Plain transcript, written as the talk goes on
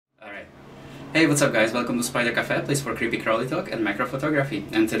Hey, what's up guys? Welcome to Spider Cafe, place for creepy crawly talk and macro photography.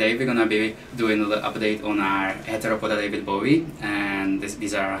 And today we're gonna be doing a little update on our Heteropoda David Bowie. And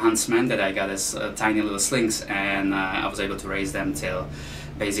these are Huntsmen that I got as tiny little slings, and I was able to raise them till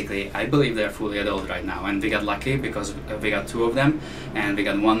basically, I believe they're fully adult right now. And we got lucky because we got two of them, and we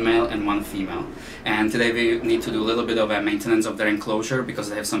got one male and one female. And today we need to do a little bit of a maintenance of their enclosure because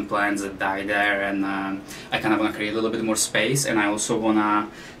they have some plants that die there, and I kind of want to create a little bit more space, and I also want to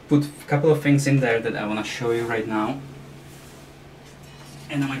put a couple of things in there that I want to show you right now.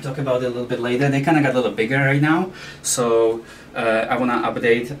 And I might talk about it a little bit later. They kind of got a little bigger right now, so I want to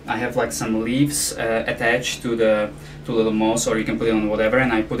update. I have like some leaves attached to the little moss, or you can put it on whatever,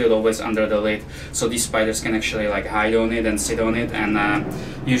 and I put it always under the lid so these spiders can actually like hide on it and sit on it. And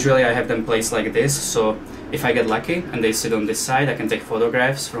usually I have them placed like this, so if I get lucky and they sit on this side, I can take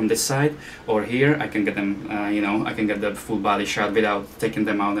photographs from this side, or here I can get them, you know, I can get the full body shot without taking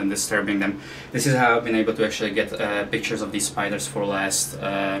them out and disturbing them. This is how I've been able to actually get pictures of these spiders for last,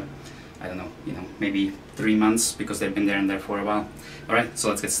 I don't know, you know, maybe 3 months, because they've been there and there for a while. Alright, so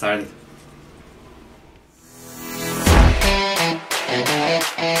let's get started.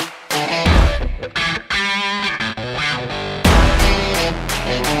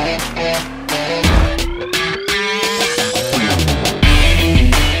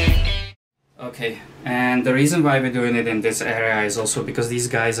 Okay, and the reason why we're doing it in this area is also because these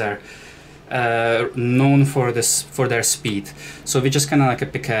guys are known for their speed. So we just kind of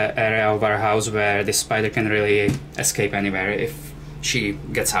like pick an area of our house where this spider can really escape anywhere if she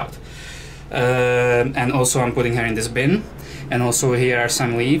gets out. And also I'm putting her in this bin, and also here are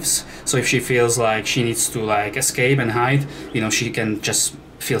some leaves, so if she feels like she needs to like escape and hide, you know, she can just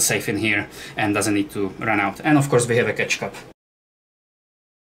feel safe in here and doesn't need to run out. And of course we have a catch cup.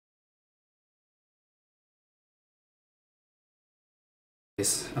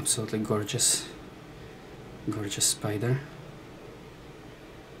 This absolutely gorgeous spider.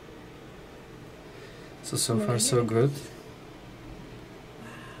 So far so good.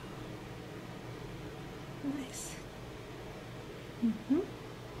 Nice.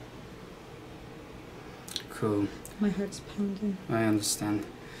 Cool. My heart's pounding. I understand.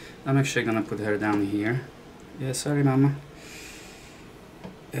 I'm actually gonna put her down here. Yeah, sorry mama.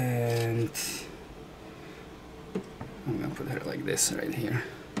 And I'm gonna put her like this right here.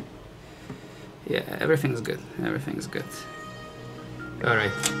 Yeah, everything's good. Everything's good.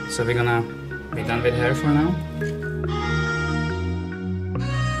 Alright, so we're gonna be done with her for now.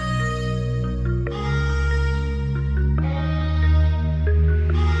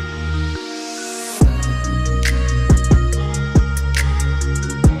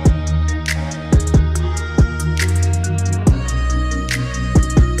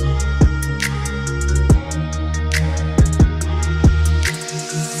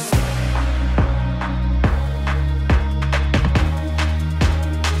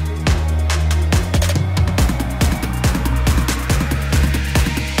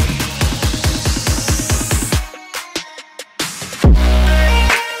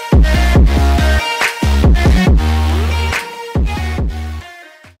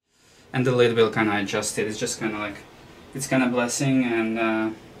 And the lid will kind of adjust it. It's just kind of like, it's kind of blessing,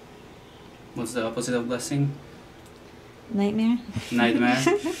 and what's the opposite of blessing? Nightmare. Nightmare.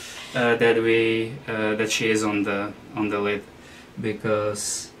 That she is on the lid,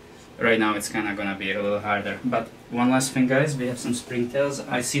 because right now it's kind of gonna be a little harder. But one last thing, guys, we have some springtails.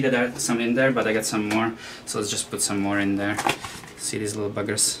 I see that there are some in there, but I got some more, so let's just put some more in there. See these little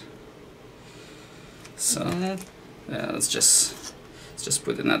buggers? So yeah, let's just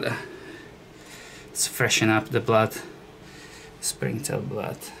put another. Let's freshen up the blood, springtail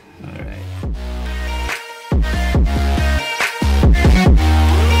blood. All right.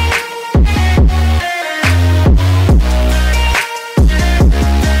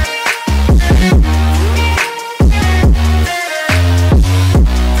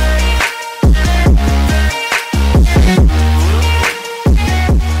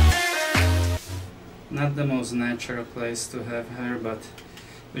 Not the most natural place to have her, but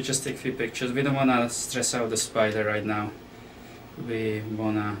we just take a few pictures. We don't want to stress out the spider right now. We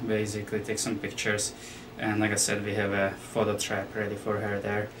want to basically take some pictures, and like I said, we have a photo trap ready for her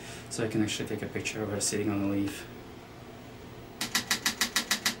there, so I can actually take a picture of her sitting on a leaf.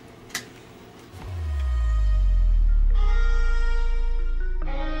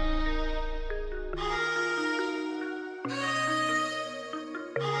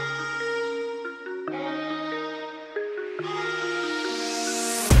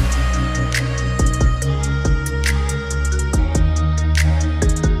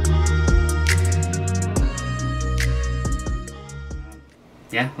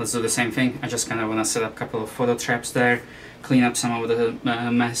 yeah, let's do the same thing. I just kind of want to set up a couple of photo traps there, clean up some of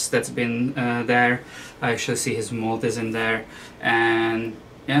the mess that's been there. I actually see his mold is in there, and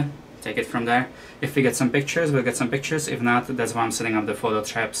yeah, take it from there. If we get some pictures, we'll get some pictures. If not, that's why I'm setting up the photo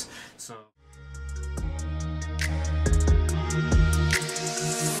traps. So.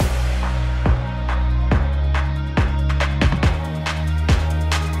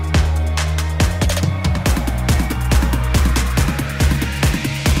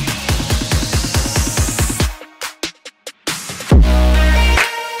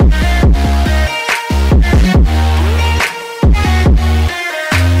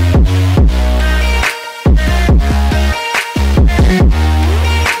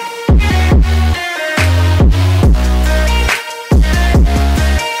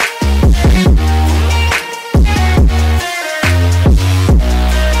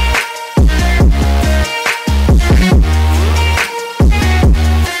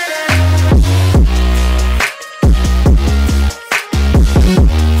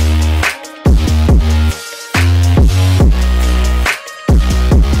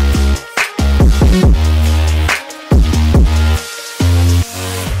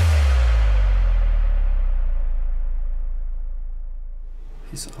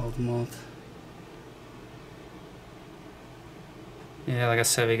 His old mold. Yeah, like I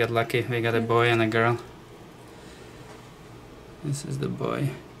said, we got lucky. We got a boy and a girl. This is the boy.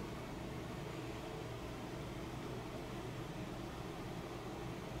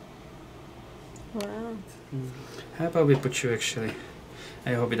 Wow. How about we put you actually?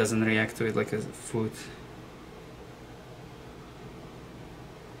 I hope he doesn't react to it like a food.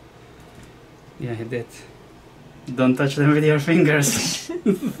 Yeah, he did. Don't touch them with your fingers.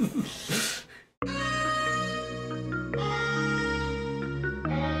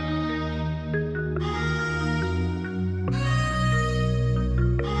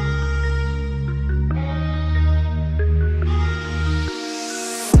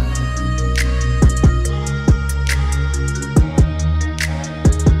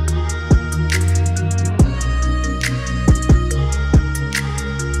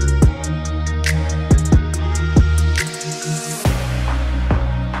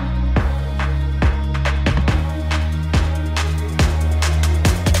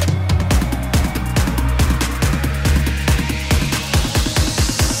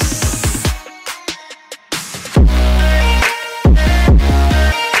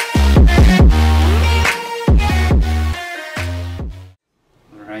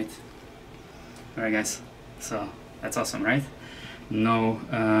 Alright guys, so that's awesome, right? No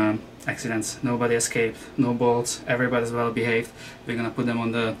accidents, nobody escaped, no bolts, everybody's well behaved. We're gonna put them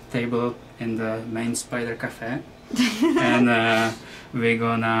on the table in the main spider cafe and we're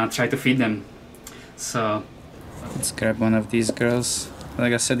gonna try to feed them. So let's grab one of these girls.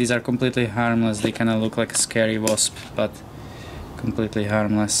 Like I said, these are completely harmless. They kind of look like a scary wasp, but completely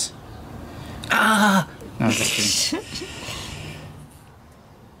harmless. Ah! No, just kidding.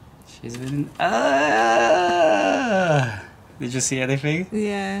 She's been. Ah! Did you see anything?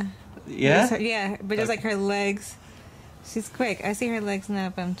 Yeah. Yeah? Yeah, but just like her legs. She's quick. I see her legs now,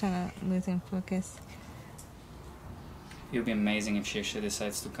 but I'm trying to lose in focus. It would be amazing if she actually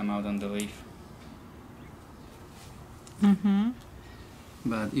decides to come out on the leaf. Mm-hmm.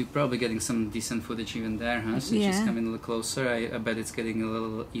 But you're probably getting some decent footage even there, huh? So she's coming a little closer. I bet it's getting a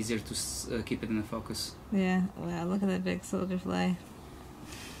little easier to keep it in the focus. Yeah. Wow, look at that big soldier fly.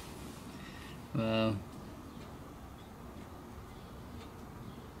 Wow.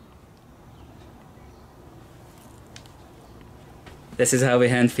 This is how we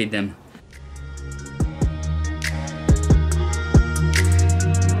hand feed them.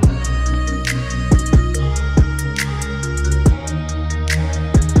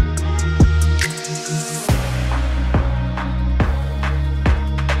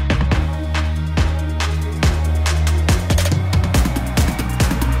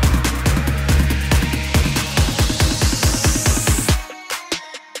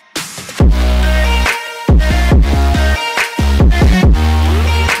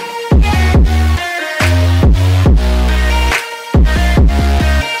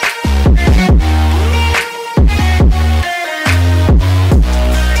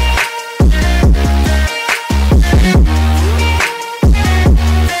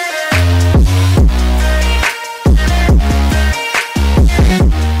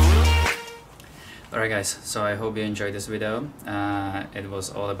 hope you enjoyed this video. It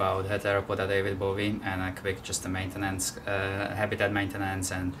was all about Heteropoda David Bowie and a quick just a maintenance, habitat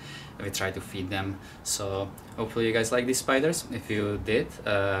maintenance, and we try to feed them. So hopefully you guys like these spiders. If you did,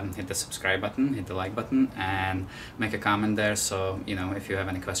 hit the subscribe button, hit the like button, and make a comment there. So you know, if you have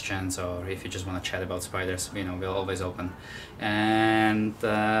any questions or if you just want to chat about spiders, you know, we're always open. And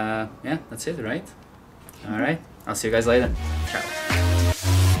yeah, that's it, right? All right, I'll see you guys later. Ciao.